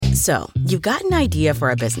So, you've got an idea for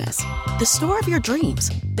a business, the store of your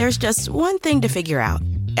dreams. There's just one thing to figure out: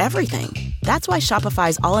 everything. That's why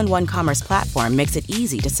Shopify's all-in-one commerce platform makes it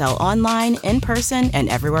easy to sell online, in person, and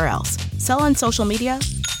everywhere else. Sell on social media,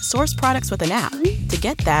 source products with an app to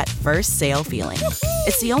get that first sale feeling.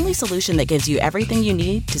 It's the only solution that gives you everything you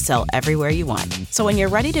need to sell everywhere you want. So when you're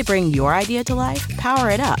ready to bring your idea to life, power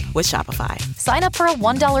it up with Shopify. Sign up for a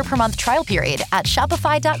 $1 per month trial period at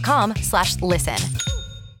shopify.com/listen.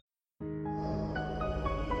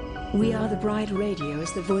 We Are the Bride Radio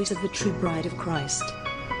is the voice of the true bride of Christ.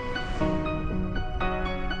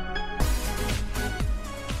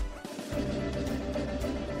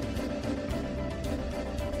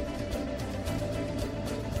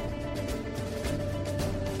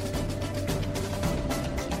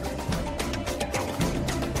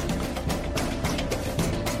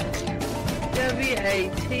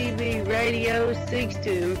 WATB Radio seeks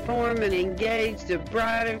to inform and engage the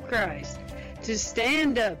bride of Christ to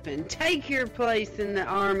stand up and take your place in the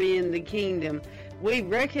army and the kingdom. We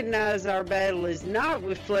recognize our battle is not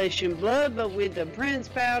with flesh and blood, but with the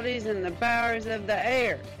principalities and the powers of the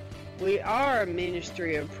air. We are a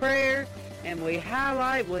ministry of prayer, and we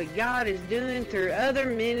highlight what God is doing through other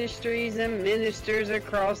ministries and ministers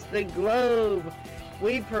across the globe.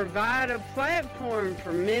 We provide a platform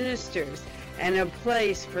for ministers and a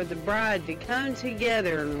place for the bride to come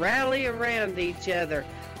together and rally around each other,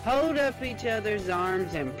 hold up each other's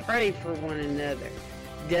arms, and pray for one another.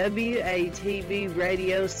 WATB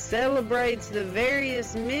Radio celebrates the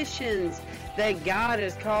various missions that God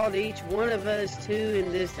has called each one of us to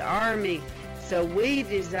in this army. So we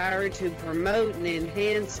desire to promote and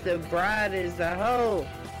enhance the bride as a whole.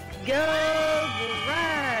 Go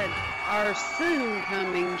bride! Our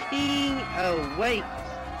soon-coming King awaits.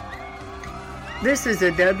 This is a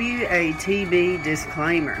WATB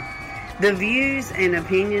disclaimer. The views and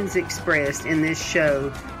opinions expressed in this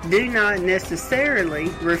show do not necessarily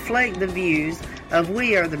reflect the views of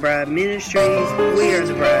We Are the Bride Ministries, We Are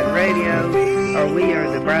the Bride Radio, or We Are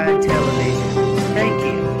the Bride Television. Thank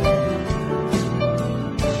you.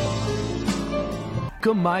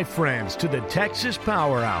 Welcome, my friends, to the Texas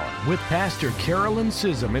Power Hour with Pastor Carolyn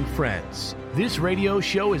Sissom and friends. This radio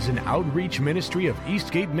show is an outreach ministry of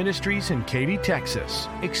Eastgate Ministries in Katy, Texas.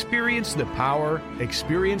 Experience the power,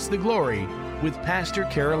 experience the glory with Pastor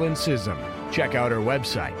Carolyn Sissom. Check out our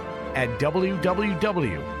website at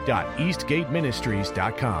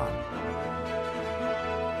www.eastgateministries.com.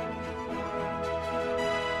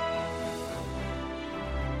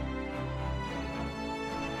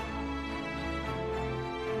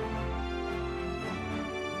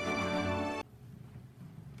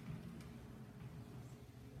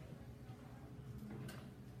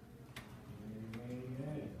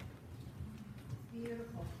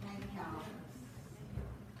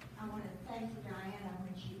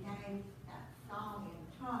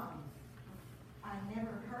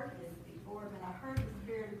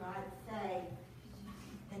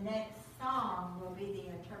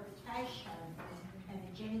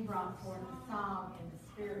 For the song in the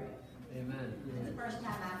Spirit. Amen. It's the first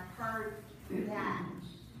time I've heard that.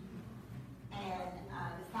 And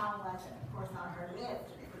the song wasn't, of course, on her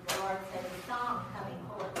lips. The Lord said the song coming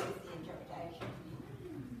forth is the interpretation.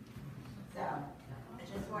 So I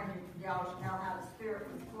just wanted y'all to know how the Spirit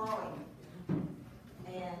was flowing.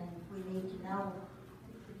 And we need to know,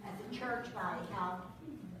 as a church body, how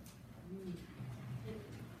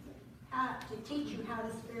to teach you how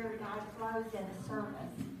the Spirit of God flows in a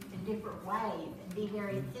service in different ways and be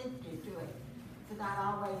very sensitive to it. It's not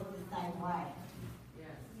always the same way.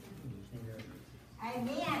 Yes.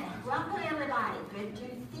 Amen. Welcome, everybody. Good to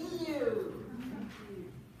see you.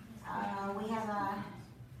 We have a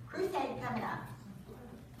crusade coming up.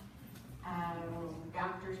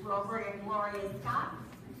 Doctors Wilbur and Gloria Scott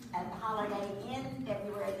at the Holiday Inn,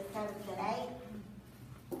 February the 7th and 8th.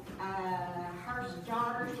 Her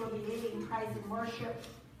daughters will be leading praise and worship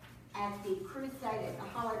at the crusade at the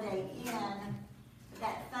Holiday Inn.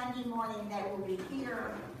 That Sunday morning they will be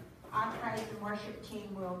here. Our praise and worship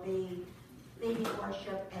team will be leading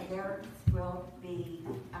worship, and theirs will be,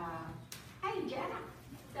 hey Jenna.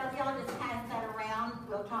 So if y'all just pass that around,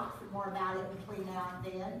 we'll talk some more about it between now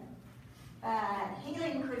and then.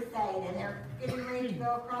 Healing crusade, and they're getting ready to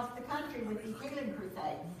go across the country with these healing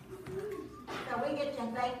crusades. So we get to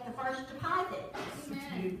make the first deposit.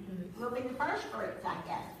 Amen. We'll be the first groups, I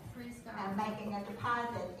guess, making a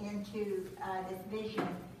deposit into this vision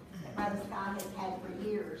that Brother Scott has had for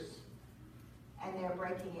years, and they're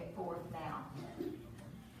breaking it forth now.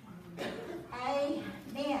 Amen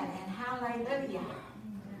and hallelujah.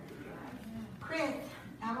 Chris,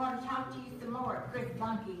 I want to talk to you some more. Chris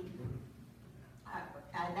Bunky,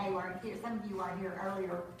 they weren't here. Some of you weren't here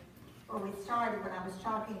earlier where we started when I was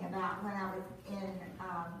talking about when I was in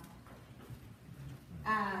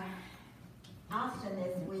Austin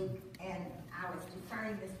this week, and I was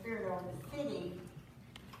discerning the spirit over the city,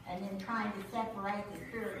 and then trying to separate the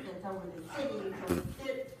spirit that's over the city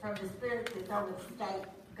from the spirit that's over the state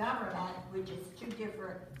government, which is two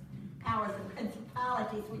different powers and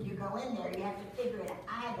principalities. When you go in there, you have to figure it out.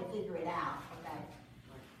 I had to figure it out, okay?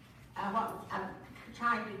 I'm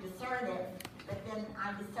trying to discern it, but then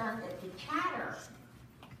I discerned that the chatter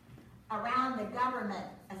around the government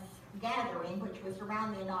gathering, which was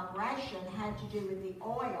around the inauguration, had to do with the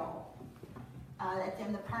oil that's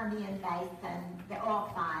in the Permian Basin, the oil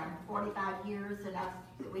find, 45 years, and us,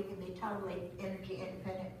 that we can be totally energy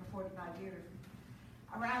independent for 45 years.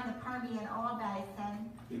 Around the Permian oil basin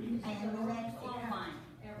and New Mexico. Oil find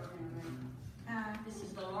ever in America. This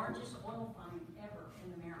is the largest oil find ever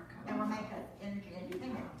in America. And will make us energy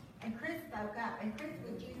independent. And Chris spoke up. And Chris,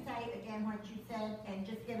 would you say again what you said and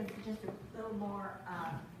just give us just a little more?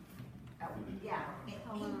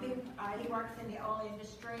 He works in the oil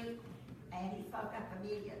industry, and he spoke up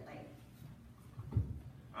immediately.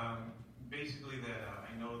 Basically, that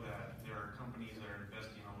I know that there are companies that are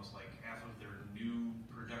investing almost like half of their new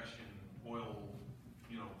production oil,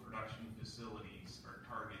 production facilities are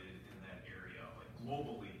targeted in that area, like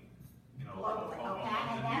globally. Globally, of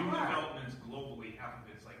okay, the new developments globally, half of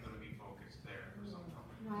it's like going to be focused there for some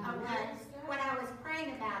company. Okay. When I was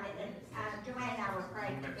praying about it, and Joanne and I were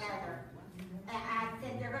praying together, I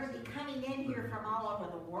said they're going to be coming in here from all over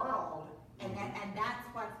the world, and that's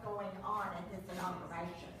what's going on at this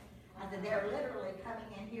inauguration. I said they're literally coming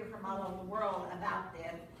in here from all over the world about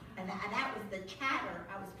this, and that was the chatter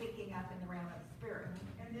I was picking up in the realm of the spirit.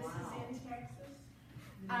 And this is in Texas?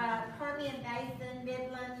 Permian Basin,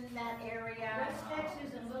 Midland, that area. West Texas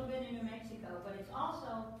and a little bit in New Mexico, but it's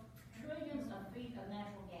also trillions of feet of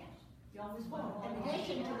natural gas. Y'all just want In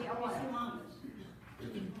addition to the oil. It's humongous.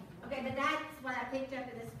 Okay, but that's what I picked up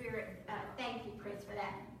in the spirit. Thank you, Chris, for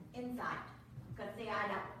that insight. Because, see, I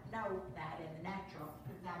don't know that in the natural,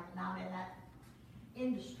 because I'm not in that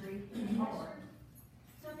industry anymore.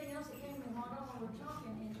 Something else that came to mind when we're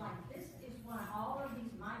talking is like, this is why all of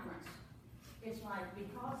these migrants, it's like,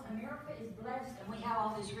 because America is blessed and we have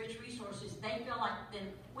all these rich resources, they feel like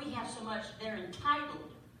then we have so much, they're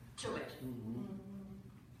entitled to it.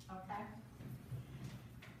 Okay.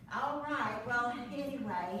 All right. Well,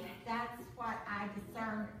 anyway, that's what I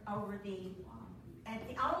discerned over and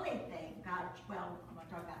the only thing, I'm going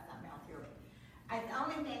to talk about something else here. The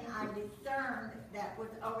only thing I discerned that was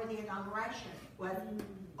over the inauguration was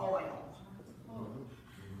oil.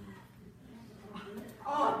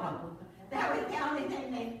 Oil. That was the only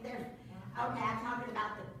thing there's. Okay, I'm talking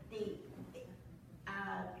about the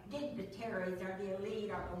dignitaries or the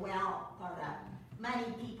elite or the wealth or the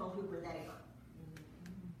money people who were there.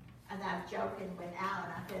 And I was joking with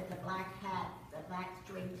Alan. I said the black hats, the black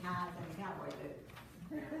string ties, and the cowboy boots.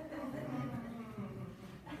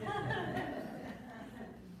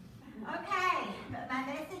 Okay, but my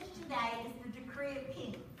message today is the decree of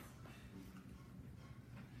kings.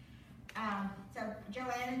 So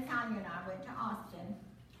Joanne and Sonya and I went to Austin,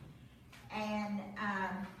 and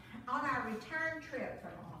on our return trip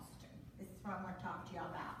from Austin, this is what I'm going to talk to y'all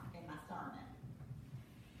about in my sermon.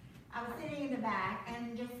 I was sitting in the back,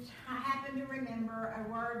 and I happened to remember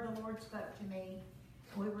a word the Lord spoke to me.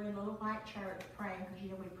 We were in a little white church praying,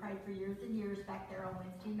 because we prayed for years and years back there on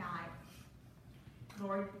Wednesday night. The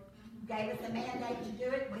Lord gave us a mandate to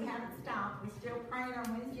do it. We haven't stopped. We're still praying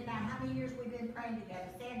on Wednesday night. How many years we've been praying together?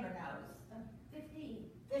 Sandra knows. 15.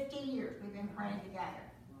 15 years we've been praying together.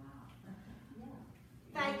 Wow.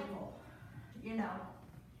 Thankful,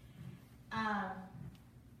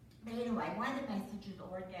 But anyway, one of the messages the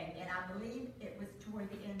Lord gave me, and I believe it was toward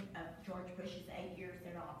the end of George Bush's 8 years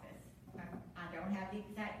in office. I don't have the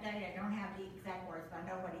exact date, I don't have the exact words, but I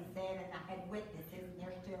know what he said, and I had witnesses, and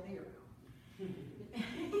they're still here.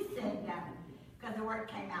 He said, because the word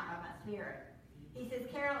came out by my spirit. He says,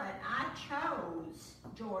 Carolyn, I chose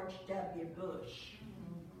George W. Bush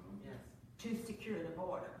to secure the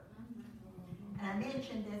border. And I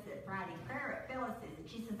mentioned this at Friday prayer at Phyllis's, and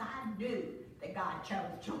she says, I knew that God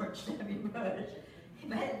chose George W. Bush.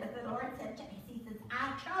 But the Lord said, he says,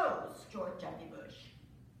 I chose George W. Bush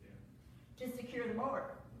to secure the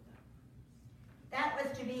border. That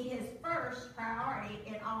was to be his first priority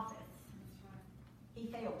in office. He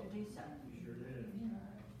failed to do so. You sure did.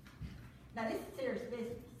 Now this is serious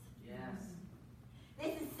business. Yes.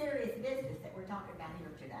 This is serious business that we're talking about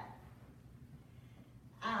here today.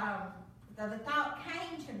 So the thought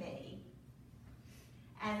came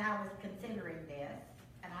I was considering this,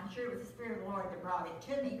 and I'm sure it was the Spirit of the Lord that brought it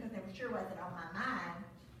to me because it sure wasn't on my mind.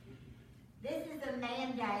 This is a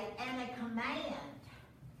mandate and a command.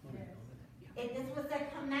 This was a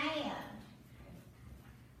command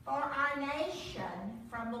for our nation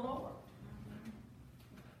from the Lord.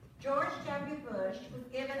 George W. Bush was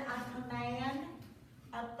given a command,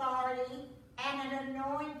 authority, and an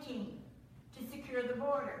anointing to secure the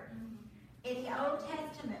border. In the Old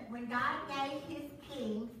Testament, when God gave his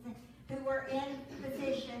kings who were in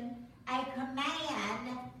position a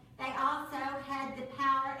command, they also had the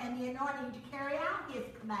power and the anointing to carry out his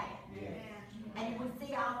command. Yes. And we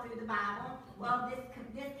see all through the Bible, well, this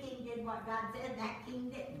king did what God said, that king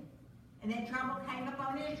didn't. And then trouble came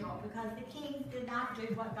upon Israel because the kings did not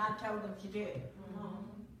do what God told them to do. Mm-hmm.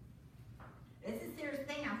 This is a serious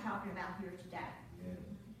thing I'm talking about here today. Yes.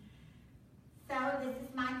 So this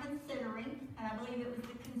is my considering, and I believe it was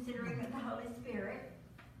the considering of the Holy Spirit,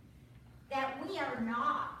 that we are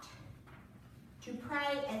not to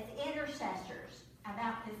pray as intercessors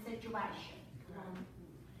about this situation.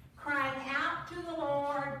 Crying out to the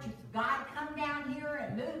Lord, to God, come down here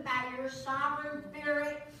and move by your sovereign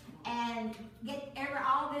spirit and get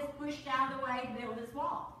all this pushed out of the way to build this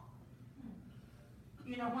wall.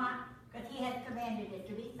 You know why? Because he has commanded it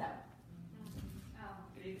to be so.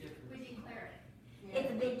 We declare it.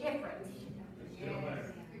 It's a big difference.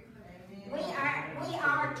 We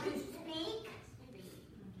are to speak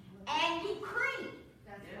and decree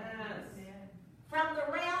from the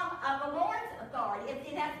realm of the Lord's authority. And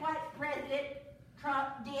see, that's what President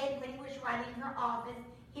Trump did when he was running for office.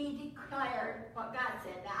 He declared what God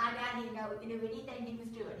said. Now, I doubt he knew anything he was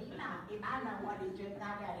doing. He might know what he's doing, but I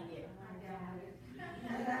doubt he did.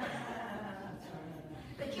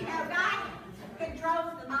 But you know, God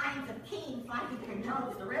controls the minds of kings like he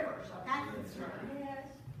controls the rivers, okay? Yes.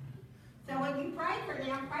 So when you pray for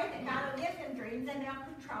them, pray that God will give them dreams and they'll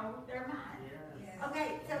control their minds. Yes.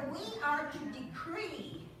 Okay, so we are to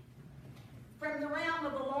decree from the realm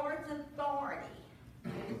of the Lord's authority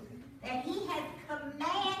that he has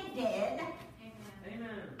commanded. Amen.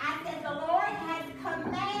 I said the Lord has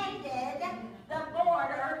commanded the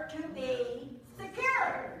border to be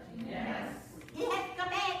secured. Yes. He has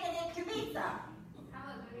commanded it to be so.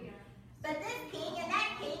 Hallelujah. But this king and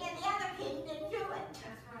that king and the other king didn't do it.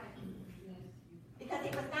 That's right. Because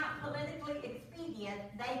it was not politically expedient,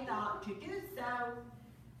 they thought, to do so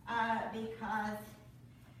because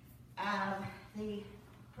of the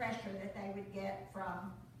pressure that they would get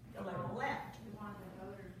from the liberal left.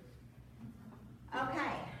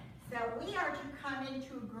 Okay, so we are to come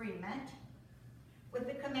into agreement with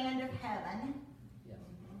the command of heaven.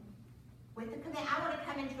 With the command, I want to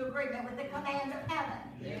come into agreement with the command of heaven.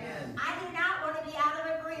 Yes. I do not want to be out of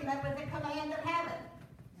agreement with the command of heaven.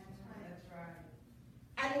 That's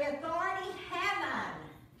right. And the authority heaven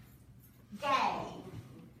gave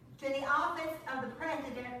to the office of the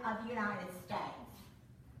President of the United States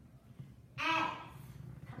as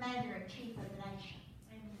Commander-in-Chief of the nation.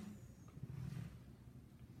 Amen.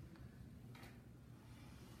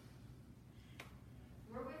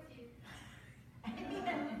 We're with you.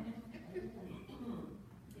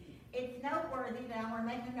 It's noteworthy that I want to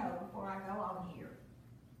make a note before I go on here.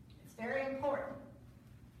 It's very important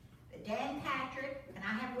that Dan Patrick, and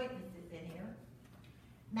I have witnesses in here,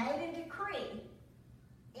 made a decree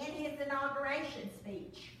in his inauguration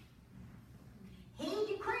speech. He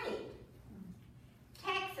decreed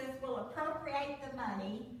Texas will appropriate the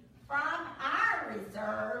money from our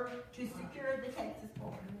reserve to secure the Texas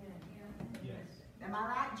border. Yes. Am I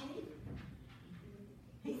right, G?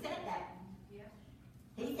 He said that.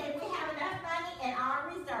 He said we have enough money in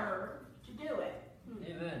our reserve to do it.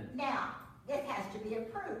 Amen. Now, this has to be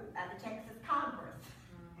approved by the Texas Congress.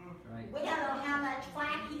 Right. We don't know how much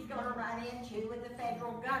flack he's going to run into with the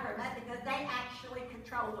federal government because they actually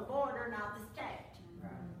control the border, not the state.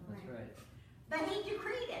 Right. That's right. But he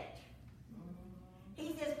decreed it.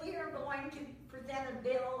 He says we are going to present a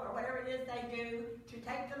bill or whatever it is they do to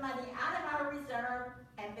take the money out of our reserve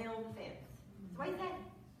and build the fence. That's what he said.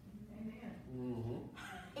 Amen. Mm-hmm.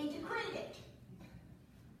 He decreed it.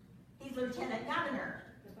 He's Lieutenant Governor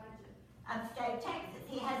of the state of Texas.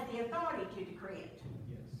 He has the authority to decree it.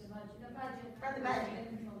 Yes. The budget. For the budget. They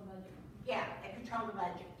control the budget. Yeah, they control the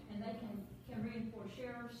budget. And they can reinforce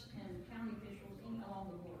sheriffs and county officials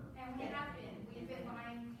along the border. And we have been. We've been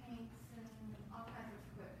buying tanks and all kinds of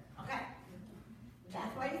equipment. Okay.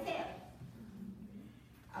 That's what he said.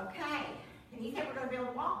 Okay. And he said we're going to build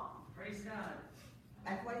a wall. Praise God.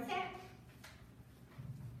 That's what he said.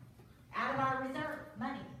 Out of our reserve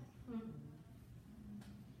money.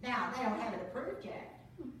 Now, they don't have it approved yet.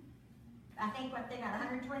 I think what they got,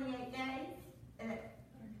 128 days? Is it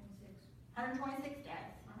 126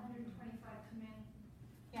 days. 125 come in.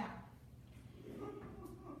 Yeah.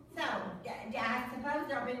 So, I suppose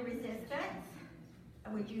there'll be resistance.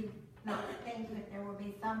 Would you not think that there will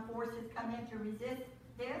be some forces come in to resist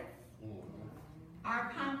this?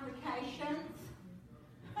 Our complications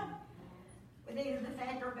with either the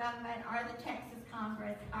federal government or the Texas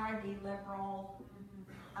Congress or the liberal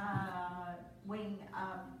wing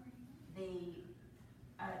of the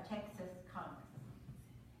Texas Congress.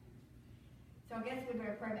 So I guess we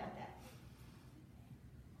better pray about that.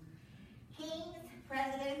 Kings,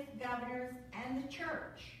 presidents, governors, and the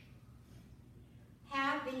church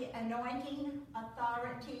have the anointing,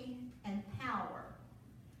 authority, and power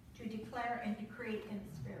to declare and decree in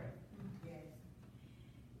the Spirit. Yes.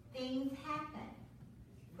 Things happen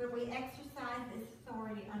when we exercise this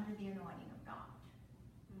authority under the anointing of God.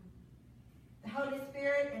 The Holy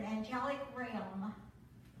Spirit and angelic realm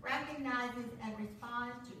recognizes and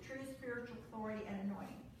responds to true spiritual authority and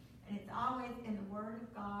anointing. And it's always in the Word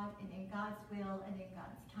of God and in God's will and in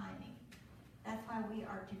God's timing. That's why we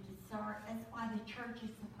are to discern. That's why the church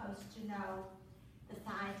is supposed to know the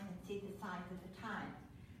signs and see the signs of the times.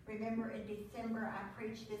 Remember in December I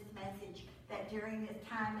preached this message that during this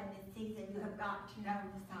time and this season you have got to know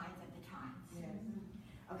the signs of the times. Yes.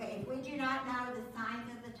 Okay, if we do not know the signs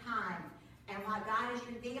of the times and what God is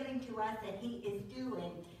revealing to us that He is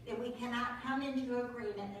doing, then we cannot come into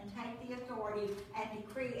agreement and take the authority and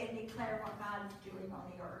decree and declare what God is doing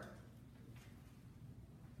on the earth.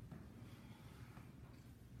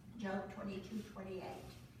 Job 22:28.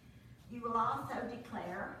 You will also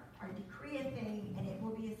declare or decree a thing, and it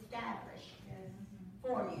will be established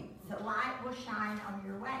for you. So light will shine on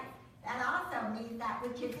your way. That also means that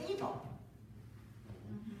which is evil.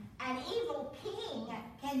 An evil king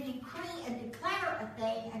can decree and declare a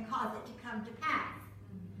thing and cause it to come to pass.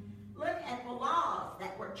 Look at the laws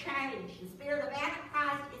that were changed. The spirit of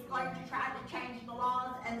Antichrist is going to try to change the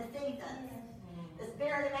laws and the seasons. The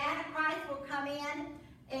spirit of Antichrist will come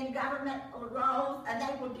in government roles, and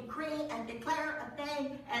they will decree and declare a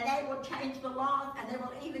thing, and they will change the laws, and they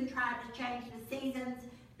will even try to change the seasons.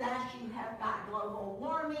 Thus you have got global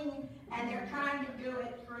warming, and they're trying to do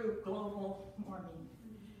it through global warming.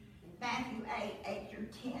 Matthew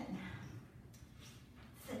 8:8-10.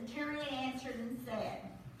 Centurion answered and said,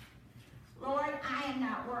 Lord, I am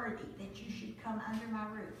not worthy that you should come under my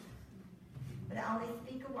roof, but only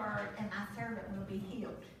speak a word, and my servant will be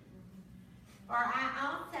healed. For I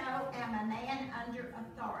also am a man under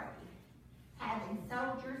authority, having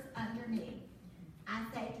soldiers under me. I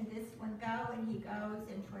say to this one, go, and he goes,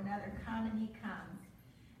 and to another, come, and he comes.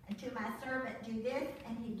 And to my servant, do this,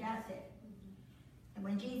 and he does it. And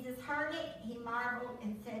when Jesus heard it, he marveled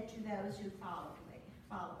and said to those who followed.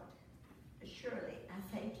 But surely,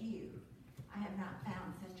 I say to you, I have not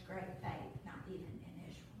found such great faith, not even in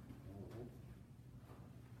Israel.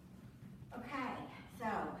 Okay, so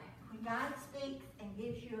when God speaks and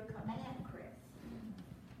gives you a command, Chris,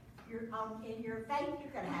 in your faith,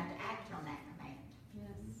 you're going to have to act on that command.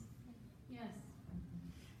 Yes. Yes.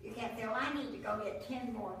 You can't say, well, I need to go get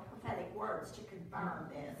 10 more prophetic words to confirm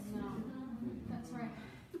this. No, that's right.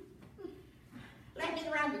 Let me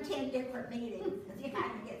run to 10 different meetings and see if I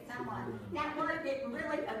can get someone. That word didn't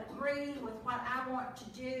really agree with what I want to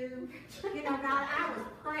do. You know, God, I was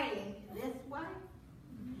praying this way,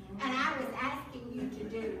 and I was asking you to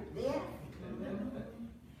do this.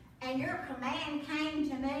 And your command came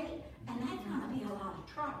to me, and that's going to be a lot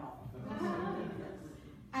of trouble.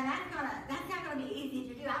 And that's not going to be easy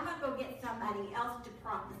to do. I'm going to go get somebody else to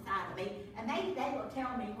prophesy to me, and maybe they will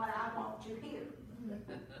tell me what I want to hear.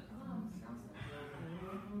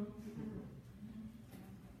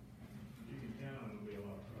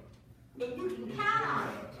 You can count on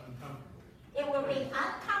it. It will be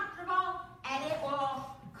uncomfortable, and it will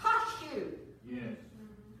cost you. Yes.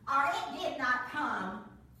 Or it did not come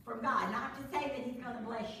from God. Not to say that He's going to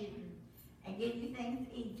bless you and give you things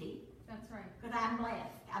easy. That's right. Because I'm blessed.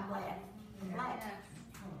 I'm blessed. I'm blessed.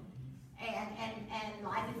 And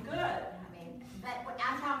life is good. I mean, but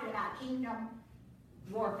I'm talking about kingdom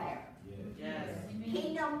warfare. Yes.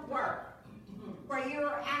 Kingdom work. Where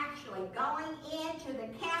you're actually going into the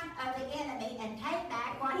camp of the enemy and take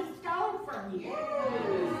back what he stole from you.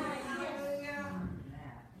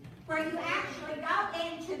 Where you actually go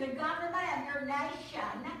into the government of your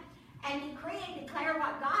nation and decree and declare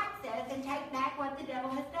what God says and take back what the devil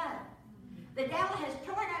has done. The devil has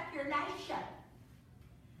torn up your nation.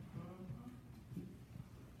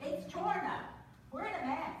 It's torn up. We're in a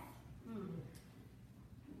mess.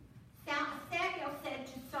 Samuel said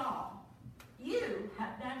to Saul, you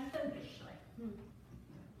have done foolishly.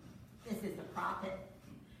 prophet.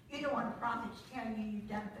 You don't want prophets to tell you you've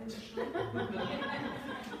done foolishly.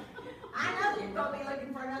 I know you're going to be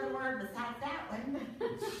looking for another word besides that one.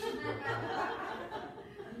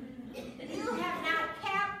 You have not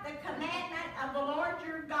kept the commandment of the Lord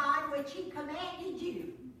your God, which he commanded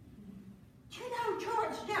you. Do you know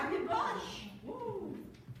George W. Bush?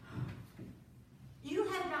 You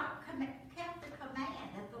have not kept the command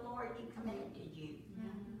that the Lord he commanded you.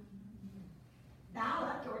 Now I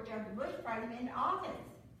love George W. Bush, brought him into office.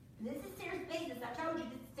 This is serious business. I told you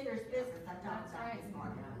this is serious business I'm talking about this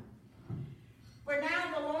morning. For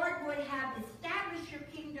now the Lord would have established your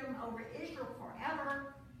kingdom over Israel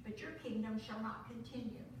forever, but your kingdom shall not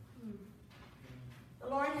continue. The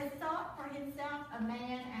Lord has sought for himself a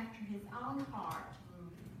man after his own heart,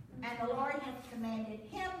 and the Lord has commanded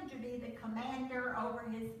him to be the commander over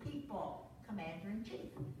his people,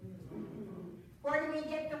 commander-in-chief. Where do we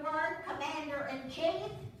get the word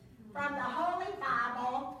commander-in-chief? From the Holy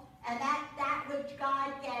Bible, and that's that which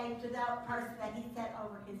God gave to the person that he set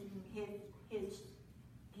over his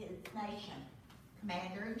nation,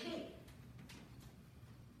 commander-in-chief.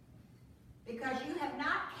 Because you have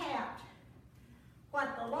not kept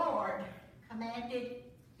what the Lord commanded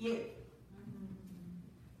you.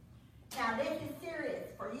 Now this is serious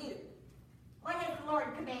for you. What has the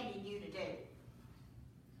Lord commanded you to do?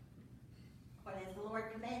 What has the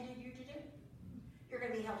Lord commanded you to do? You're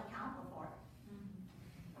going to be held accountable for it.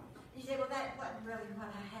 You say, well, that wasn't really what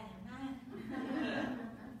I had in mind.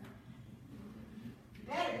 You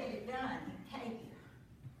better get it done, I tell you.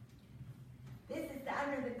 This is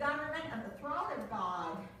under the government of the throne of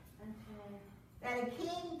God, that a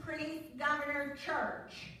king, priest, governor,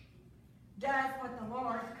 church does what the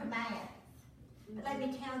Lord commands. But let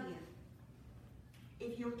me tell you,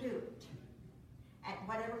 if you'll do it, at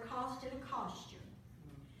whatever cost it'll cost you,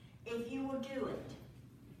 if you will do it,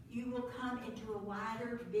 you will come into a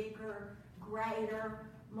wider, bigger, greater,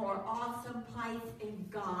 more awesome place in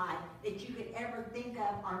God that you could ever think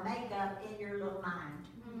of or make up in your little mind.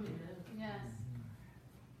 Yes.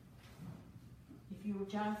 If you will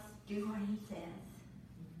just do what he says.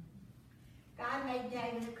 God made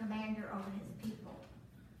David a commander over his people.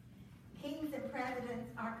 Kings and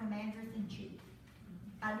presidents are commanders-in-chief.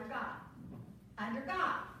 Under God. Under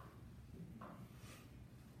God.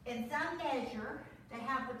 In some measure, they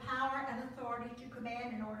have the power and authority to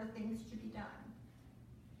command and order things to be done.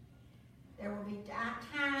 There will be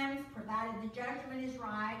times, provided the judgment is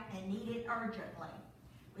right and needed urgently.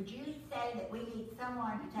 Would you say that we need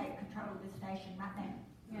someone to take control of this nation right now?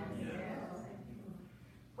 Yes. Yes.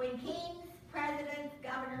 When kings, presidents,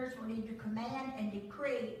 governors will need to command and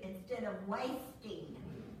decree instead of wasting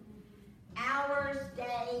hours,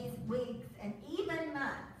 days, weeks, and even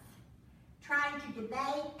months trying to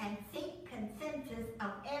debate and seek consensus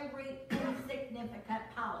of every insignificant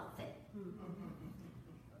policy.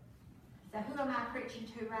 So who am I preaching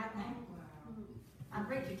to right now? I'm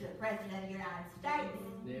preaching to the President of the United States.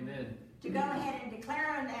 Amen. To go ahead and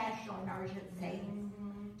declare a national emergency,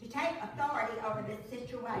 to take authority over this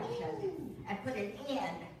situation and put an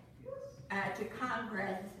end to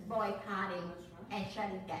Congress boycotting and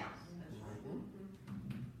shutting down.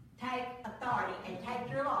 Take authority and take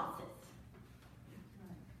your losses.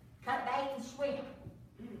 Cut bait and swim.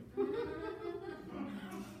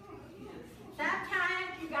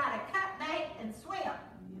 Sometimes you gotta cut bait and swim.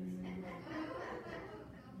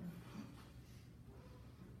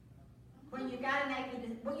 When you gotta make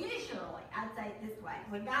it, well, usually, I'd say it this way.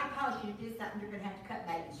 When God calls you to do something, you're gonna have to cut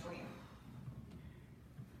bait and swim.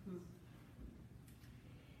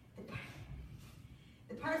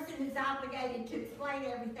 The person who's obligated to explain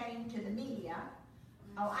everything to the media,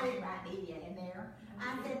 oh, I didn't write media in there.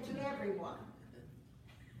 I said to everyone.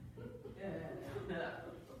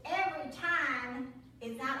 Every time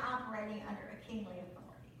is not operating under a kingly authority.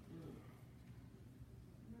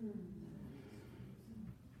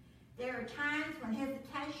 There are times when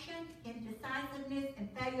hesitation, indecisiveness, and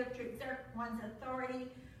failure to exert one's authority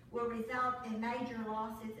will result in major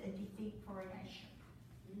losses and defeat for a nation.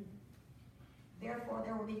 Therefore,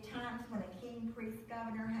 there will be times when a king, priest,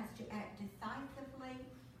 governor has to act decisively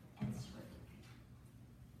and swiftly.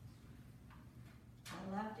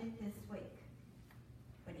 I loved it this week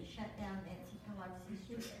when he shut down Nancy Pelosi's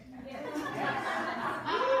shooting.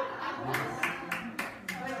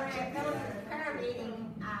 When we were at Phyllis's prayer meeting,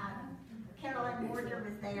 Carolyn was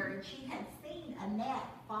there, and she had seen a net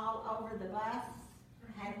fall over the bus,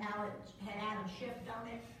 had Adam shift on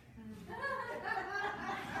it.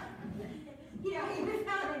 You know, he was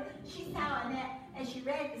telling, she saw a net, and she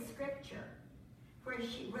read the scripture where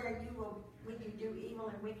you will, when you do evil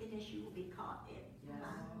and wickedness, you will be caught in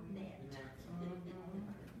net.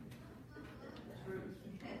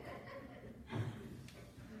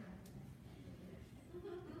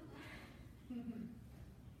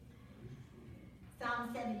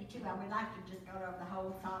 Psalm 72. I would like to just go over the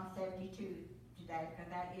whole Psalm 72 today because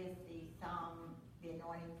that is the Psalm, the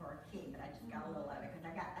anointing for a king, but I just got a little of it because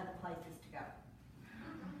I got other places to go.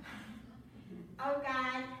 Oh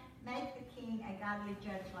God, make the king a godly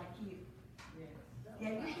judge like you.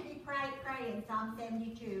 Yeah, you should be praying Psalm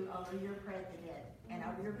 72 over your president and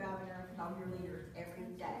over your governors and over your leaders every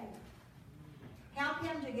day. Help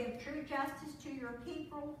him to give true justice to your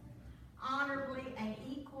people, honorably and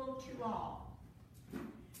equal to all.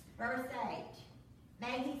 Verse 8,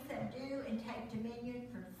 may he subdue and take dominion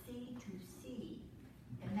from sea to sea,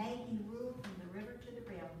 and may he rule from the river to the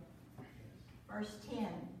rim. Verse 10,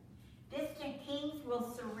 distant kings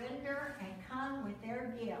will surrender and come with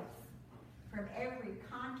their gifts from every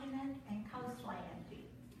continent and coastland.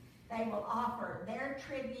 They will offer their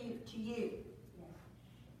tribute to you.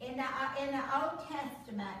 In the Old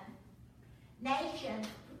Testament, nations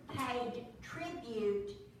paid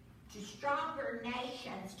tribute to stronger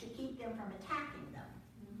nations to keep them from attacking them.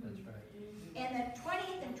 That's right. In the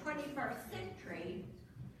 20th and 21st century,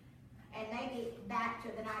 and maybe back to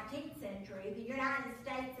the 19th century, the United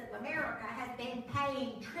States of America has been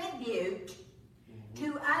paying tribute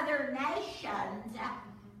to other nations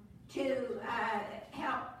to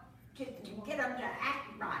help to get them to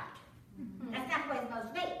act right. That's not the way it's supposed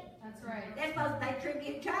to be. That's right. They're supposed to pay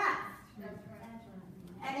tribute to us. That's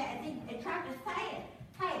right. And I think they tried to say it.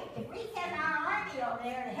 Hey, if we send our army over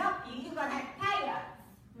there to help you, you're going to have to pay us.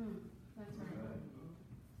 That's right.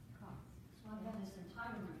 So I've got this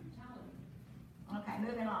entitlement mentality. Okay,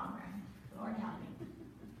 moving on. Lord help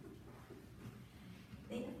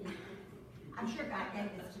me. I'm sure God gave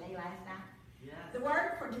this to me last night. Yes. The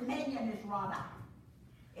word for dominion is rada.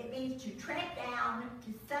 It means to tread down,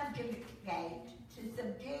 to subjugate, to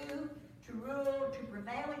subdue, to rule, to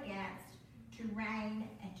prevail against, to reign,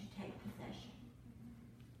 and to take possession.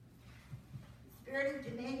 The spirit of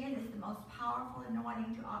dominion is the most powerful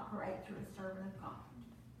anointing to operate through a servant of God.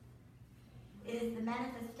 It is the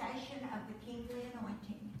manifestation of the kingly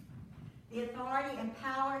anointing, the authority and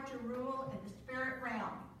power to rule in the spirit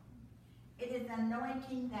realm. It is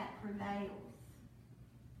anointing that prevails.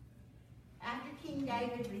 After King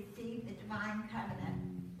David received the divine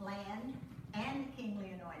covenant, land, and the kingly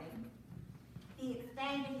anointing, he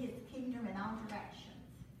expanded his kingdom in all directions,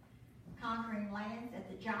 conquering lands that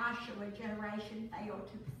the Joshua generation failed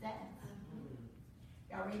to possess.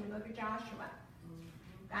 Y'all read the book of Joshua.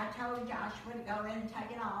 God told Joshua to go in and take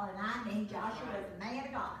it all, and I mean Joshua was a man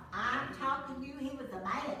of God. I'm talking to you, he was a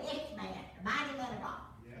man of man, a mighty man of God.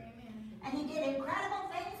 And he did incredible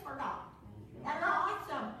things for God. That was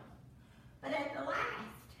awesome. But at the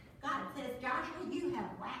last, God says, Joshua, you have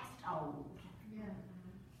waxed old. Yeah.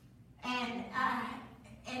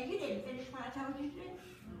 And you didn't finish what I told you to do.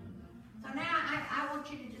 So now I want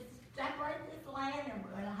you to just separate this land and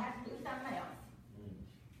we're going to have to do something else.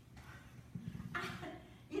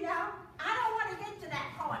 I don't want to get to that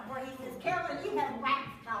point where he says, Carolyn, you have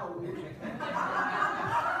waxed old.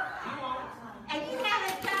 And you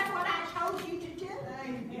haven't done what I told you to do.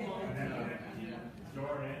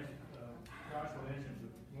 Joshua answered the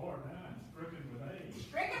Lord, now I'm stricken with age.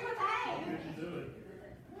 Stricken with age. You can do it.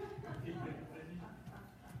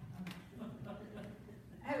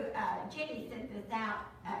 Jenny sent this out.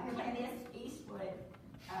 Clint Eastwood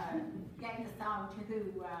gave the song to who?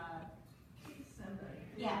 Somebody.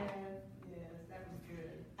 Yeah. Yes, that was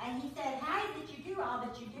good. And he said, how is it you do all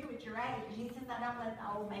that you do at your age? And he says, I don't let the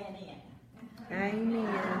old man in. Amen.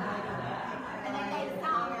 And they made a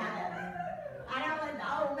song out of it. I don't let the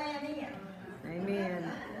old man in. Amen.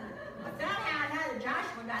 But somehow or another,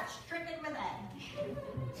 Joshua got stricken with age.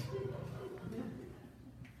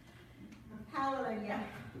 Hallelujah.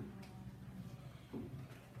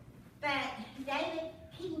 But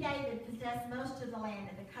King David possessed most of the land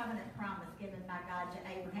of the covenant promise given by God to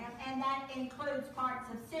Abraham, and that includes parts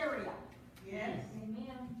of Syria. Yes.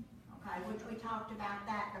 Amen. Okay, which we talked about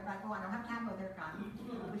that. I don't have time with their time.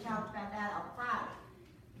 We talked about that on Friday.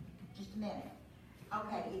 Just a minute.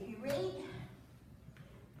 Okay, if you read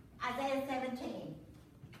Isaiah 17,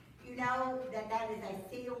 you know that is a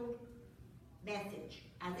sealed message.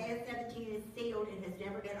 Isaiah 17 is sealed and has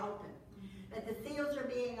never been opened. But the seals are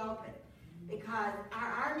being opened because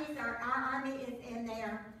our army is in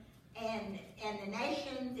there, and the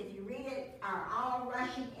nations, if you read it, are all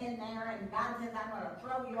rushing in there, and God says, I'm going to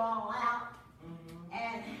throw you all out.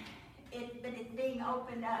 And but it's being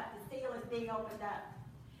opened up. The seal is being opened up.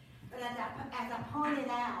 But as I pointed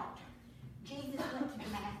out, Jesus went to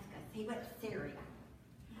Damascus. He went to Syria.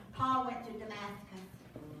 Paul went to Damascus.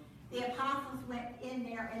 The apostles went in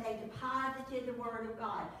there and they deposited the word of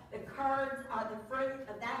God. The Kurds are the fruit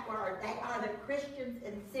of that word. They are the Christians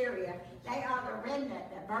in Syria. They are the remnant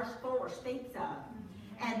that verse 4 speaks of.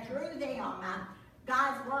 And through them,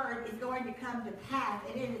 God's word is going to come to pass.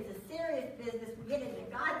 And it is a serious business. We get into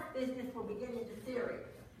God's business, we'll be getting into serious.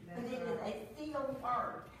 But it is a sealed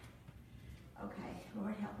word. Okay,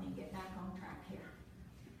 Lord, help me get back on track here.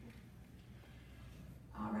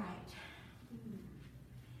 All right.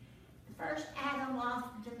 The first Adam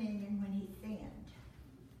lost dominion when he sinned.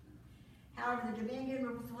 However, the dominion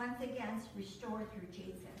was once again restored through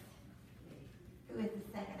Jesus, who is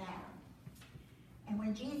the second Adam. And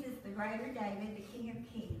when Jesus, the greater David, the King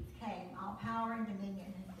of Kings, came, all power and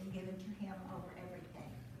dominion has been given to him over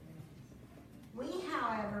everything. We,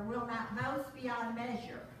 however, will not boast beyond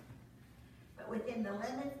measure, but within the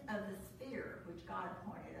limits of the sphere which God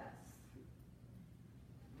appointed us.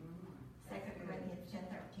 2 Corinthians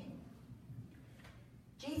 10:13.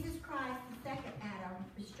 Jesus Christ, the second Adam,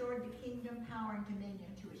 restored the kingdom, power, and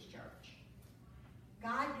dominion to his church.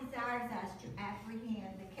 God desires us to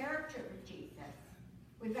apprehend the character of Jesus.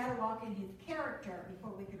 We've got to walk in his character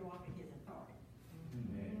before we can walk in his authority.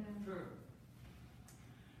 True.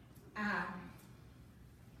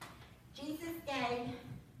 Jesus gave,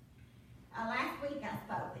 last week I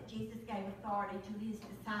spoke that Jesus gave authority to his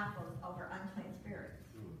disciples over unclean spirits.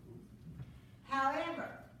 However,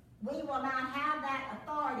 we will not have that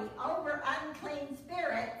authority over unclean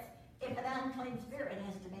spirits if an unclean spirit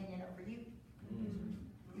has dominion over you.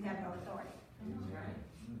 You have no authority.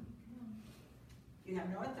 You have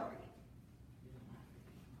no authority.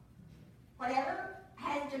 Whatever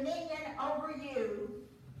has dominion over you,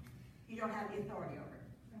 you don't have the authority over it.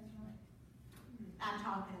 I'm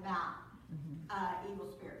talking about evil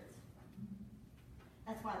spirits.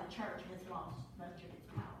 That's why the church has lost much of its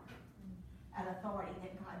power and authority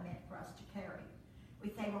that God meant for us to carry. We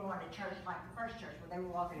say we want a church like the first church where they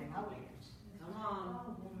were walking in holiness. Come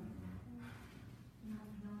on.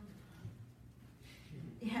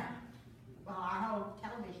 Yeah. Well, our whole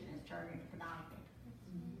television is turned into pornography.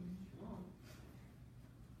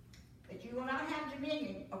 But you will not have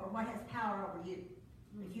dominion over what has power over you.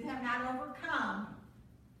 If you have not overcome,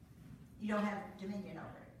 you don't have dominion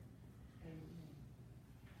over it.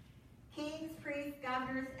 Kings, priests,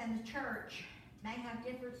 governors, and the church may have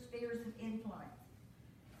different spheres of influence,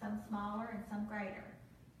 some smaller and some greater,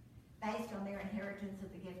 based on their inheritance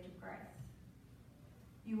of the gift of grace.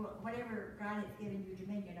 Whatever God has given you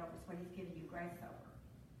dominion over is what he's given you grace over.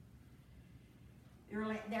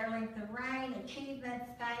 Their length of reign, achievements,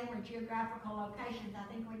 fame, or geographical locations, I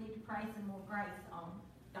think we need to pray some more grace on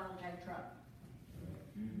Donald J. Trump.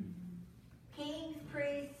 Kings,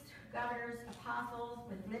 priests, governors, apostles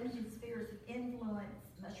with limited spheres of influence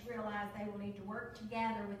must realize they will need to work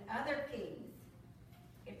together with other kings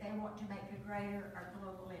if they want to make a greater or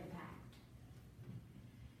global impact.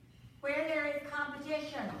 Where there is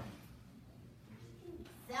competition,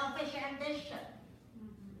 selfish ambition,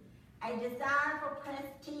 a desire for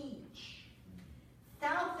prestige,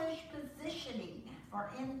 selfish positioning for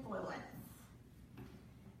influence,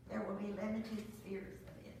 there will be limited spheres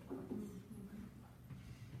of influence.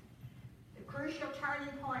 The crucial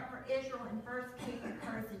turning point for Israel in 1 Kings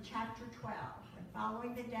occurs in chapter 12, when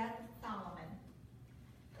following the death of Solomon,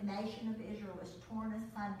 the nation of Israel is torn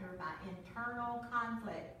asunder by internal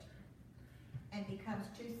conflict and becomes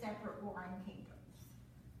two separate warring kingdoms.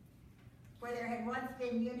 Where there had once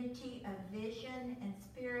been unity of vision and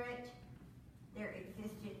spirit, there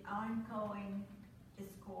existed ongoing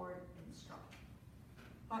discord and strife.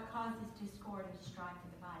 What causes discord and strife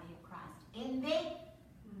in the body of Christ? Envy,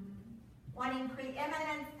 wanting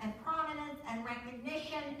preeminence and prominence and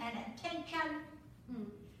recognition and attention,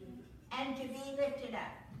 and to be lifted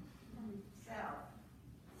up.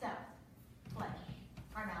 Self, flesh,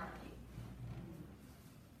 carnality.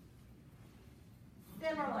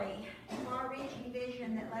 Similarly, the far-reaching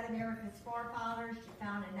vision that led America's forefathers to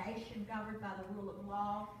found a nation governed by the rule of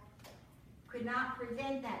law could not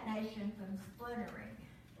prevent that nation from splintering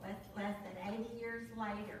less than 80 years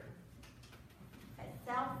later, as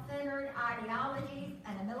self-centered ideologies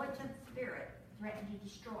and a militant spirit threatened to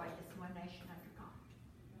destroy this one nation under God.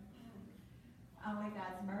 Only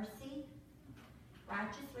God's mercy,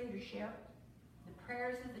 righteous leadership, the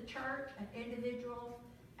prayers of the church, of individuals,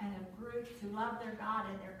 and of groups who love their God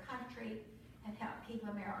and their country have helped keep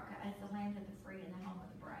America as the land of the free and the home of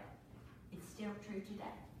the brave. It's still true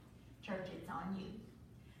today. Church, it's on you.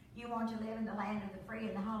 You want to live in the land of the free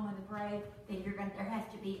and the home of the brave, then there has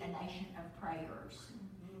to be a nation of prayers.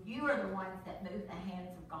 You are the ones that move the hands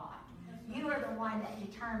of God. You are the one that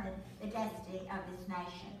determine the destiny of this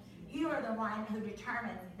nation. You are the one who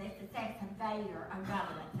determines the sex and failure of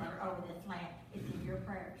governments that are over this land. It's in your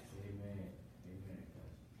prayers. Amen. Amen.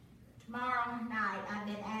 Tomorrow night, I've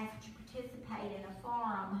been asked to participate in a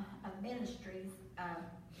forum of ministries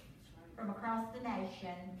from across the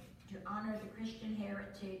nation to honor the Christian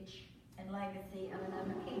heritage and legacy of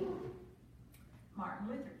another king, Martin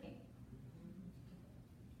Luther King.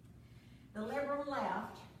 The liberal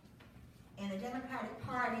left and the Democratic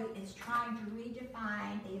Party is trying to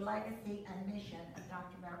redefine the legacy and mission of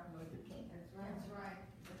Dr. Martin Luther King. That's right.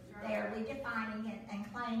 That's right. They are redefining it and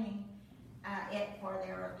claiming it for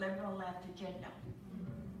their liberal left agenda.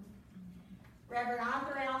 Reverend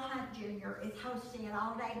Arthur L. Hunt Jr. is hosting an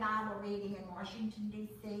all-day Bible reading in Washington,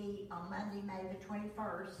 D.C. on Monday, May the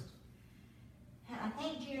 21st. I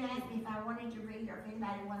think June asked me if I wanted to read, or if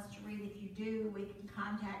anybody wants to read. If you do, we can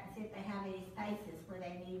contact and see if they have any spaces where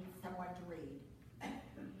they need someone to read.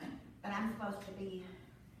 But I'm supposed to be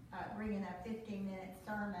bringing a 15-minute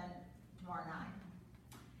sermon tomorrow night.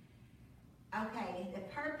 Okay, the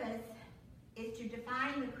purpose is to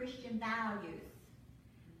define the Christian values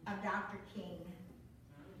of Dr. King.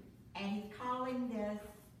 And he's calling this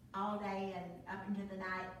all day and up into the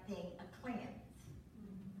night thing a cleanse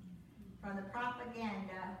from the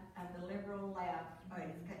propaganda of the liberal left.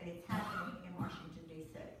 It's happening in Washington,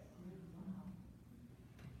 D.C.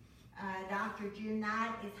 Dr. June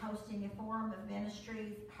Knight is hosting a forum of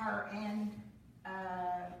ministries, her and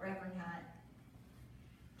Reverend Hunt,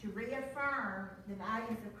 to reaffirm the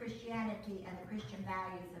values of Christianity and the Christian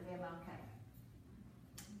values of MLK.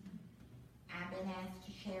 I've been asked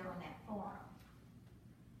to share on that forum.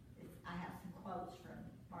 I have some quotes from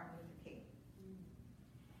Martin Luther King.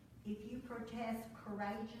 If you protest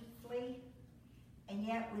courageously and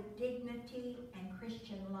yet with dignity and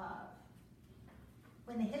Christian love,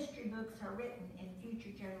 when the history books are written in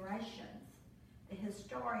future generations, the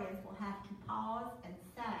historians will have to pause and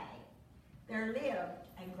say, there lived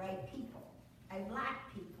a great people, a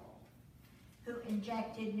black people, who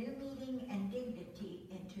injected new meaning and dignity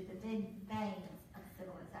into the veins of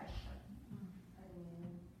civilization.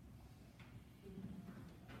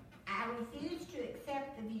 I refuse to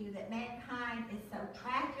accept the view that mankind is so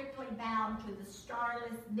tragically bound to the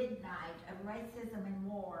starless midnight of racism and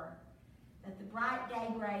war that the bright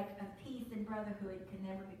daybreak of peace and brotherhood can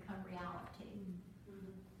never become reality.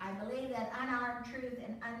 I believe that unarmed truth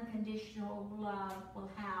and unconditional love will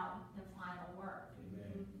have the final word.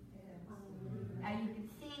 Amen. Now you can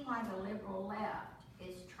see why the liberal left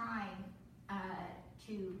is trying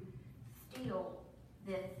to steal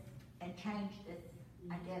this and change this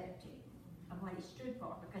identity of what he stood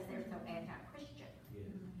for, because they're so anti-Christian. Yes.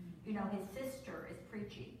 You know, his sister is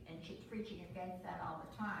preaching, and she's preaching against that all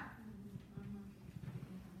the time.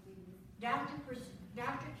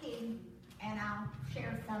 Dr. King, and I'll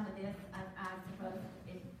share some of this, I suppose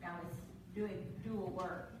I was doing dual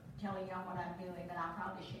work, telling y'all what I'm doing, but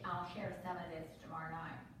I'll share some of this tomorrow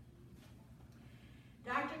night.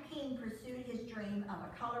 Dr. King pursued his dream of a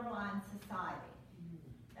colorblind society.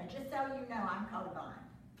 Now, just so you know, I'm colorblind.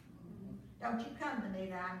 Don't you come to me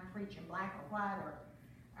that I'm preaching black or white, or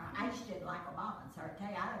I just didn't like Obama, so I tell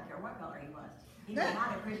you, I don't care what color he was. He was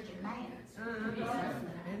not a Christian man.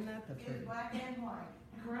 Isn't that the truth? He was black and white.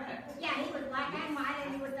 Correct. Yeah, he was black and white,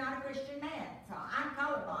 and he was not a Christian man. So I'm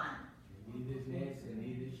colorblind. Neither is Nancy and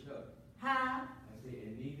neither is Chuck. Huh? I said,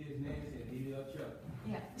 and neither is Nancy and neither is Chuck.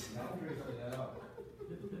 Yeah. Not Christian at all.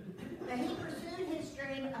 But he pursued his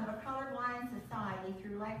dream of a colorblind society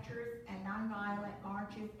through lectures and nonviolent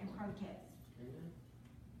marches and protests.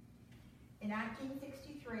 In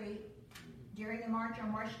 1963, during the March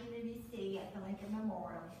on Washington, D.C. at the Lincoln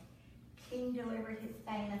Memorial, King delivered his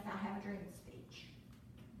famous I Have a Dream speech.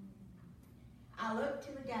 I look to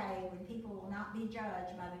a day when people will not be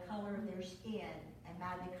judged by the color of their skin and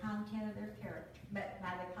by the content of their character, but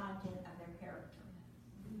by the content of their character.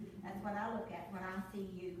 That's what I look at when I see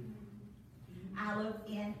you. I look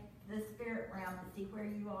in the spirit realm to see where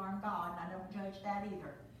you are in God, and I don't judge that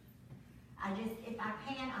either. I just, if I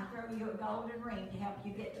can, I throw you a golden ring to help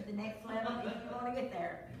you get to the next level if you want to get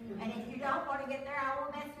there. And if you don't want to get there, I will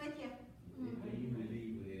mess with you. You believe when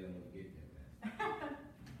they don't get there.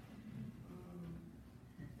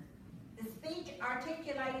 The speech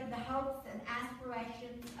articulated the hopes and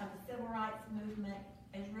aspirations of the civil rights movement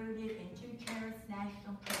as rooted in two cherished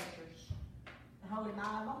national treasures, the Holy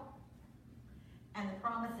Bible and the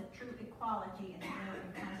promise of true equality in the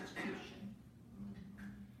American Constitution.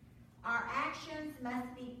 Our actions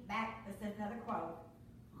must be this is another quote,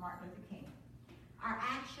 Martin Luther King. Our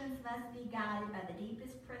actions must be guided by the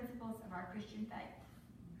deepest principles of our Christian faith.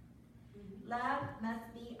 Love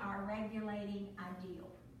must be our regulating ideal.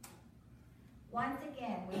 Once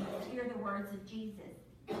again, we must hear the words of Jesus,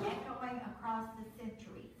 echoing across the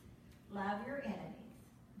centuries. Love your enemies,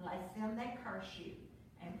 bless them that curse you,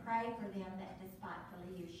 and pray for them that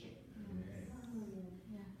despitefully use you.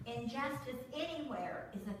 Injustice anywhere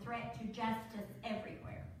is a threat to justice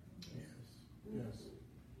everywhere. Yes.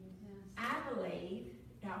 I believe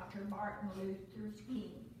Dr. Martin Luther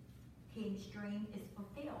King's dream is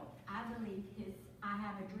fulfilled. I believe his I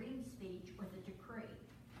Have a Dream speech was a decree.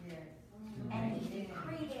 Yes. And he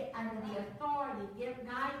decreed it under the authority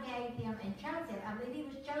God gave him and chose him. I believe he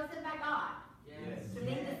was chosen by God to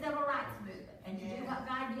lead the civil rights movement and to do what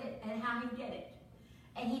God did and how he did it.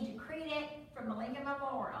 And he decreed it from the Lincoln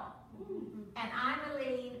Memorial. And I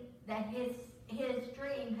believe that his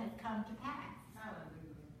dream has come to pass.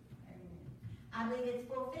 I believe it's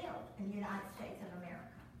fulfilled in the United States of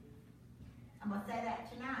America. I'm going to say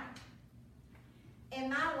that tonight. In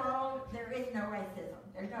my world, there is no racism.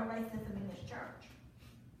 There's no racism in this church.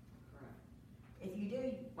 If you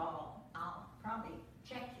do, well, I'll probably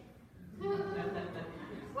check you.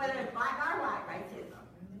 Whether it's black or white racism.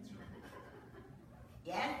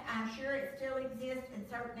 Yes, I'm sure it still exists in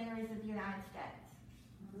certain areas of the United States.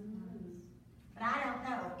 But I don't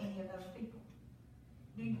know any of those people.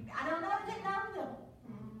 I don't know if they know them.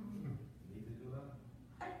 Neither do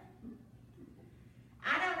I.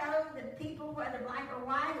 I don't know the people, whether black or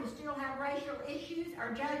white, who still have racial issues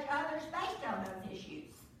or judge others based on those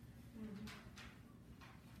issues.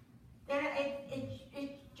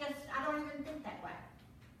 It's just, I don't even think that way.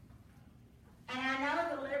 And I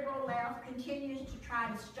know the liberal left continues to try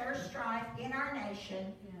to stir strife in our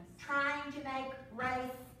nation, trying to make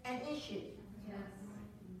race an issue.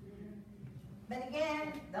 But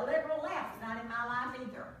again, the liberal left's not in my life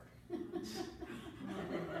either.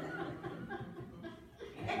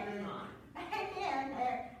 Again,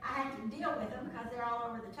 I have to deal with them because they're all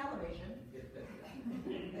over the television.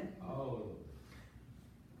 Oh.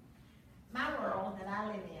 My world that I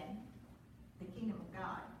live in, the kingdom of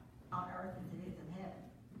God, on earth as it is in heaven.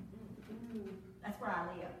 That's where I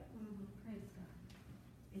live.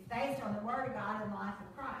 It's based on the Word of God and the life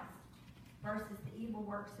of Christ versus the evil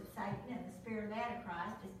works of Satan and the spirit of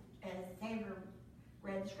Antichrist, as Sandra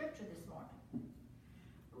read the scripture this morning.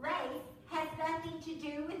 Race has nothing to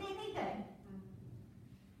do with anything.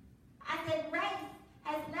 I said race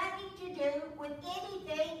has nothing to do with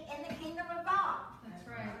anything in the kingdom of God. That's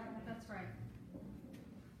right. That's right.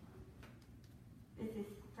 This is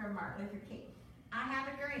from Martin Luther King. I have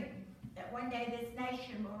a dream that one day this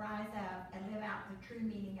nation will rise up and live out the true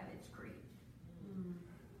meaning of its creed.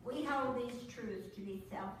 We hold these truths to be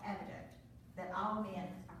self-evident, that all men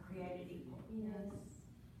are created equal. Yes.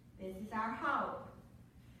 This is our hope.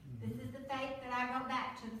 This is the faith that I go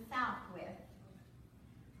back to the South with.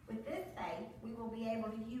 With this faith, we will be able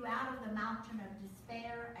to hew out of the mountain of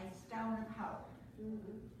despair a stone of hope.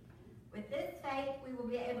 With this faith, we will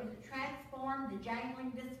be able to transform the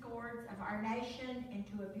jangling discords of our nation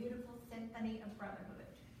into a beautiful symphony of brotherhood.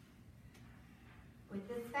 With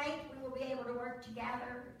this faith, we will be able to work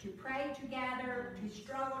together, to pray together, to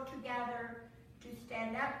struggle together, to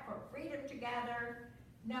stand up for freedom together,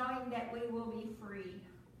 knowing that we will be free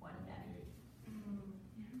one day.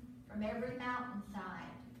 From every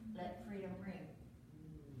mountainside, let freedom ring.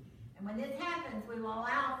 And when this happens, we will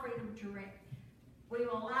allow freedom to ring. We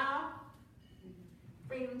will allow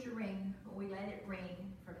freedom to ring when we let it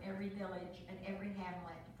ring from every village and every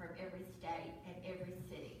hamlet, from every state and every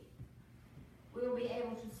city. We will be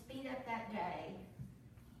able to speed up that day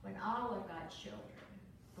when all of God's children,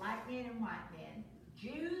 black men and white men,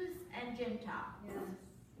 Jews and Gentiles,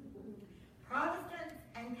 Protestants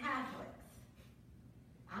and Catholics.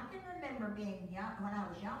 I can remember being young, when I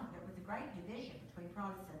was young, there was a great division between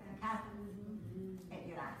Protestants and Catholics in the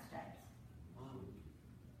United States.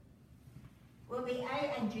 Will be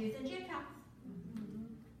and Jews and Gentiles.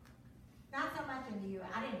 Not so much in the U.S.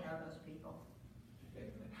 I didn't know those people.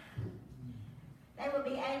 They will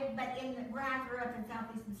be able, but where I grew up in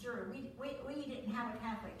southeast Missouri, we didn't have a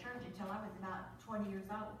Catholic church until I was about 20 years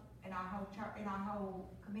old in our whole church, in our whole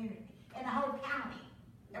community, in the whole county.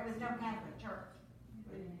 There was no Catholic church.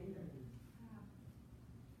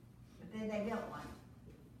 But then they built one.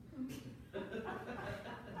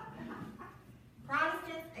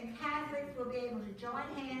 Protestants and Catholics will be able to join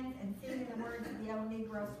hands and sing the words of the old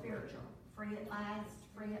Negro spiritual. Free at last,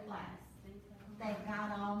 free at last. Thank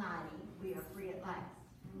God Almighty, we are free at last.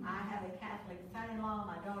 I have a Catholic son-in-law,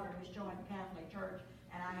 my daughter has joined the Catholic Church,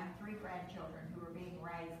 and I have 3 grandchildren who are being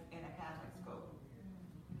raised in a Catholic school.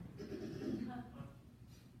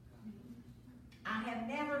 I have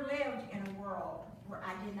never lived in a world where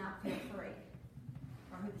I did not feel free.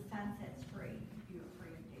 For who the Son sets free, you are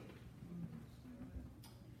free indeed.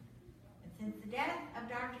 And since the death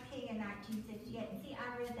of Dr. King in 1968, and see,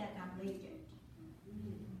 I read that and I believed it.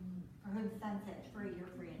 For who the Son sets free,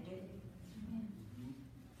 you're free indeed.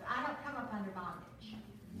 So I don't come up under bondage.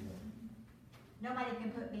 Nobody can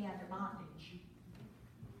put me under bondage.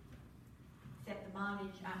 Except the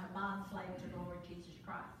bondage, I'm a bond slave to the Lord Jesus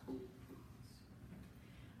Christ.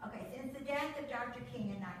 Okay, since the death of Dr.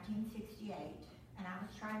 King in 1968, and I was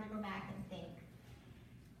trying to go back and think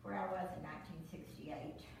where I was in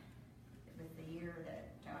 1968. It was the year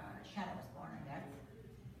that Shanna was born, I guess.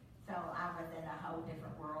 So I was in a whole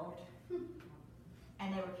different world. And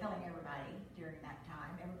they were killing everybody during that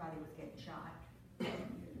time. Everybody was getting shot. The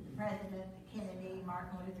President, Kennedy,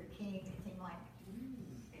 Martin Luther King, it seemed like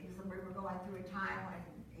we were going through a time when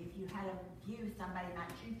if you had a view, somebody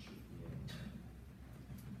might shoot you.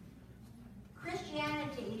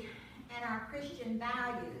 Christianity and our Christian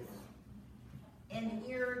values in the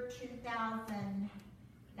year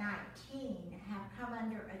 2019 have come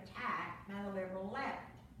under attack by the liberal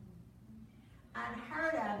left.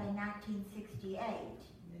 Unheard of in 1968,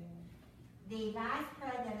 the vice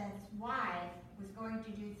president's wife was going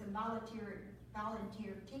to do some volunteer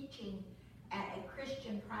teaching at a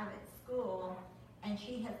Christian private school, and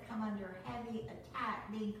she has come under heavy attack,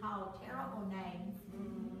 being called terrible names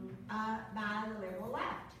by the liberal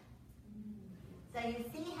left. So you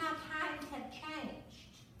see how times have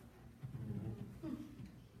changed.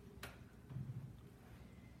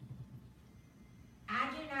 I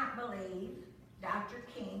do not believe Dr.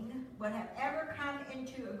 King would have ever come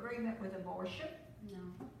into agreement with abortion. No.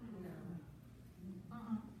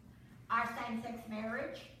 Our same-sex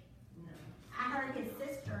marriage. No. I heard his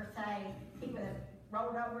sister say he would have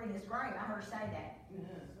rolled over in his grave. I heard her say that.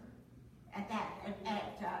 Yes. At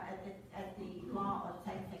the law of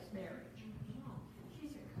same-sex marriage.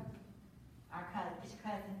 She's your cousin. Our cousin, his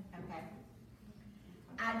cousin, okay.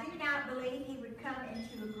 I do not believe he would come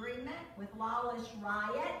into agreement with lawless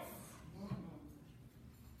riots.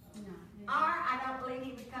 No. Or I don't believe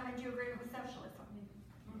he would come into agreement with socialism.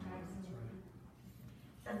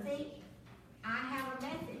 So see, I have a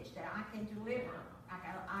message that I can deliver.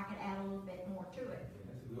 I can add a little bit more to it.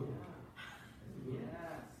 That's a good one. That's a good one.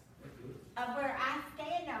 That's good. Of where I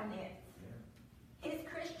stand on this. His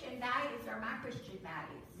Christian values are my Christian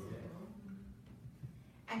values.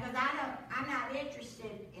 And because I'm not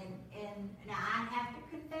interested in, now I have to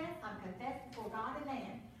confess, I'm confessing before God and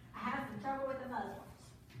man, I have some trouble with the Muslims.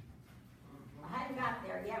 I hadn't got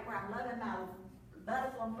there yet where I'm loving my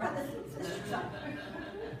Muslim brothers and sisters.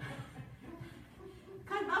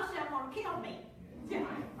 Because most of them want to kill me. Yeah.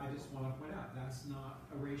 I just want to point out, that's not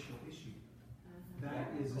a racial issue. That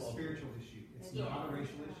is a spiritual issue. It's not a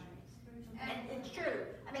racial issue. And it's true.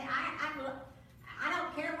 I mean, I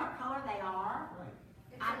don't care what color they are. Right.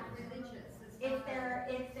 It's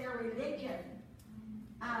their religion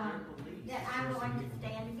that I'm going to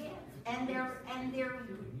stand against, and their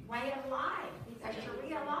way of life. It's a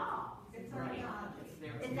Sharia law. It's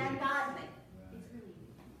ungodly.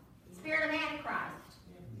 Spirit of Antichrist.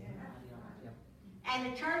 And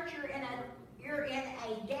the church, you're in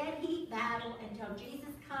a dead heat battle until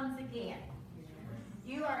Jesus comes again.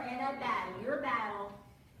 You are in a battle. Your battle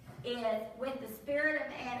is with the spirit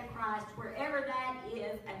of Antichrist, wherever that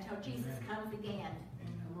is, until Jesus comes again.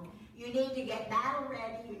 You need to get battle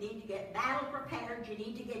ready. You need to get battle prepared. You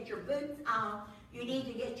need to get your boots on. You need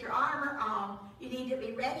to get your armor on. You need to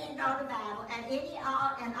be ready to go to battle. And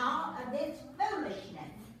all of this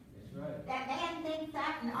foolishness that man thinks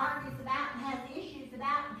out and argues about and has issues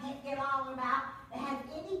about and can't get along about, that has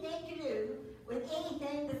anything to do with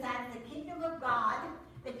anything besides the kingdom of God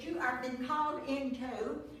that you are been called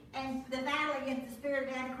into, and the battle against the spirit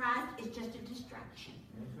of Antichrist is just a distraction.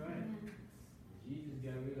 That's right. Jesus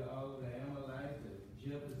got rid of all of the Amalekites, the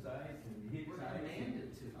Jebusites, and the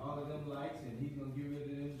Hittites, and all of them lights, and he's going to get rid of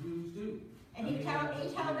them Jews too. And he told us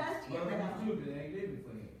to get rid of them. They ain't living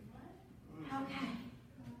for him. Okay.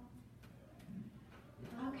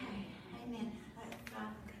 Okay. Amen.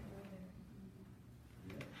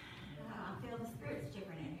 I feel the spirit's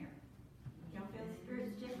different in here. Y'all feel the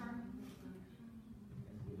spirit's different?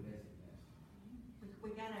 We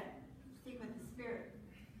gotta see what the spirit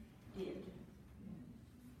did.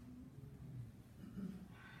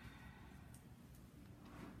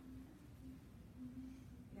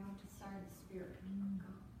 Y'all discern the spirit.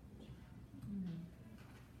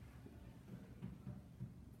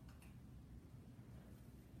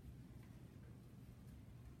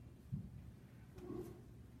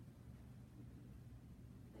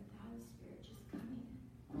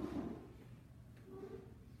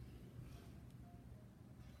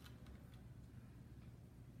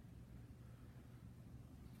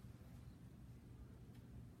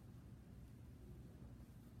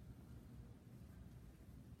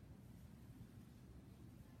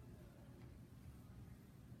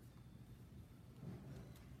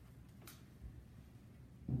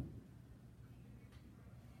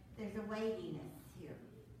 a weightiness here.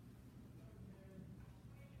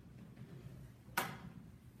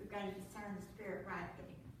 We've got to discern the Spirit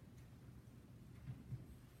rightly.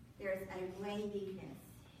 There's a weightiness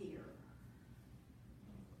here.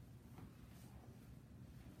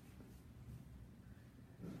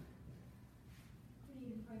 We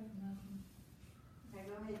need to pray for nothing. Okay,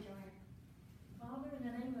 go ahead, Joy. Father, in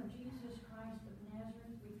the name of Jesus Christ of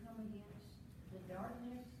Nazareth, we come against the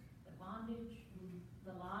darkness, the bondage,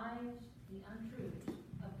 the lies, the untruths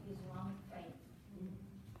of Islamic faith.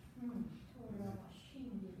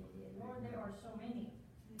 Lord, there are so many,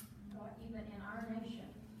 even in our nation,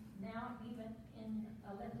 now even in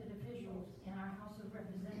elected officials in our House of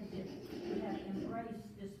Representatives who have embraced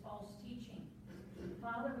this false teaching.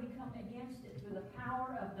 Father, we come against it through the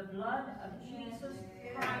power of the blood of Jesus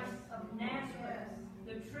Christ of Nazareth,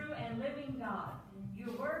 the true and living God.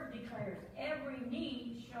 Your word declares every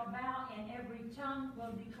knee shall bow and every tongue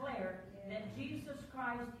will declare that Jesus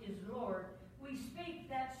Christ is Lord. We speak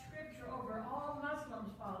that scripture over all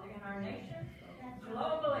Muslims, Father, in our nation,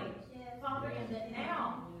 globally, Father, and that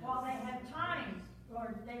now, while they have time,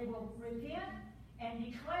 Lord, they will repent and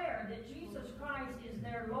declare that Jesus Christ is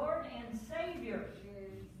their Lord and Savior.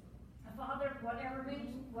 Father, whatever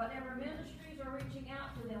ministries are reaching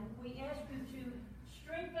out to them, we ask you to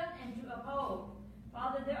strengthen and to uphold.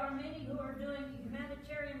 Father, there are many who are doing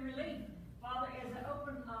humanitarian relief, Father, as an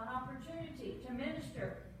open opportunity to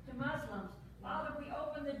minister to Muslims. Father, we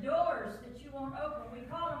open the doors that you won't open. We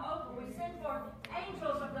call them open. We send forth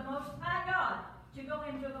angels of the Most High God to go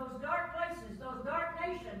into those dark places, those dark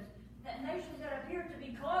nations that appear to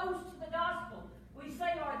be closed to the gospel. We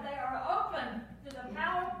say, Lord, they are open to the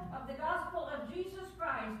power of the gospel of Jesus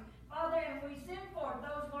Christ. Father, and we send forth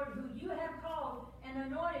those, Lord, who you have called and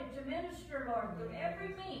anointed to minister, Lord, through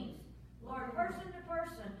every means. Lord, person to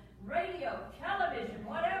person, radio, television,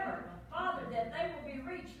 whatever. Father, that they will be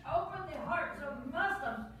reached. Open the hearts of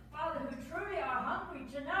Muslims, Father, who truly are hungry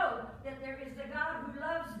to know that there is a God who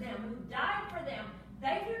loves them, who died for them.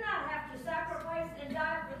 They do not have to sacrifice and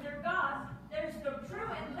die for their God. There's the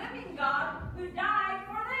true and living God who died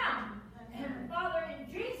for them. And Father,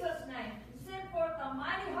 in Jesus' name, send forth a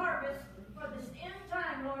mighty harvest for this end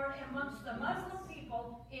time, Lord, amongst the Muslim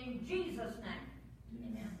people, in Jesus' name.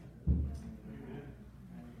 Amen.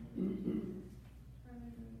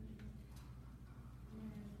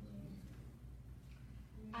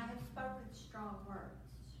 I have spoken strong words.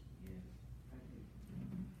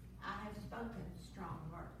 I have spoken strong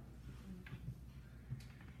words.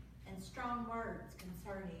 And strong words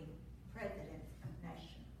concerning presidents of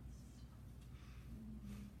nations.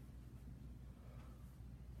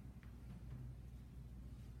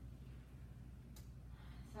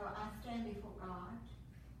 So I stand before God,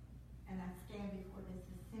 and I stand before this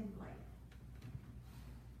assembly,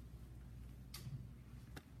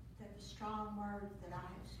 that the strong words that I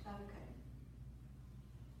have spoken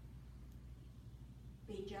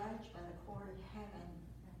be judged by the court of heaven,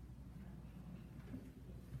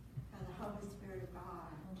 by the Holy Spirit of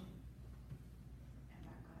God, and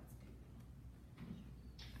by God's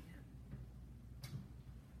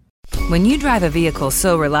people. When you drive a vehicle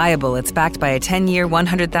so reliable it's backed by a 10-year,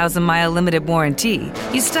 100,000-mile limited warranty,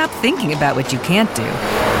 you stop thinking about what you can't do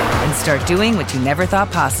and start doing what you never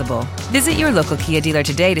thought possible. Visit your local Kia dealer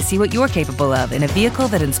today to see what you're capable of in a vehicle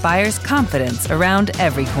that inspires confidence around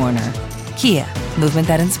every corner. Kia, movement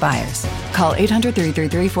that inspires. Call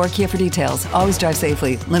 800-333-4KIA for details. Always drive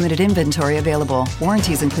safely. Limited inventory available.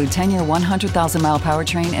 Warranties include 10-year 100,000-mile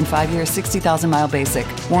powertrain and 5-year 60,000-mile basic.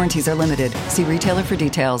 Warranties are limited. See retailer for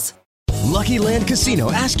details. Lucky Land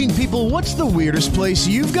Casino, asking people, what's the weirdest place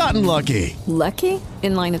you've gotten lucky? Lucky?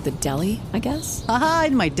 In line at the deli, I guess? Aha,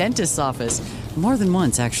 in my dentist's office. More than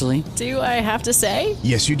once, actually. Do I have to say?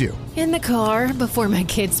 Yes, you do. In the car before my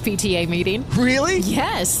kids' PTA meeting. Really?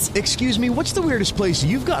 Yes. Excuse me, what's the weirdest place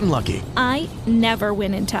you've gotten lucky? I never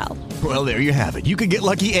win and tell. Well, there you have it. You can get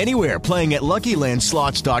lucky anywhere, playing at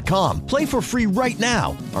LuckyLandSlots.com. Play for free right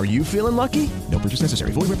now. Are you feeling lucky? No purchase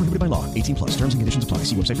necessary. Void where prohibited by law. 18+. Terms and conditions apply.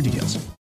 See website for details.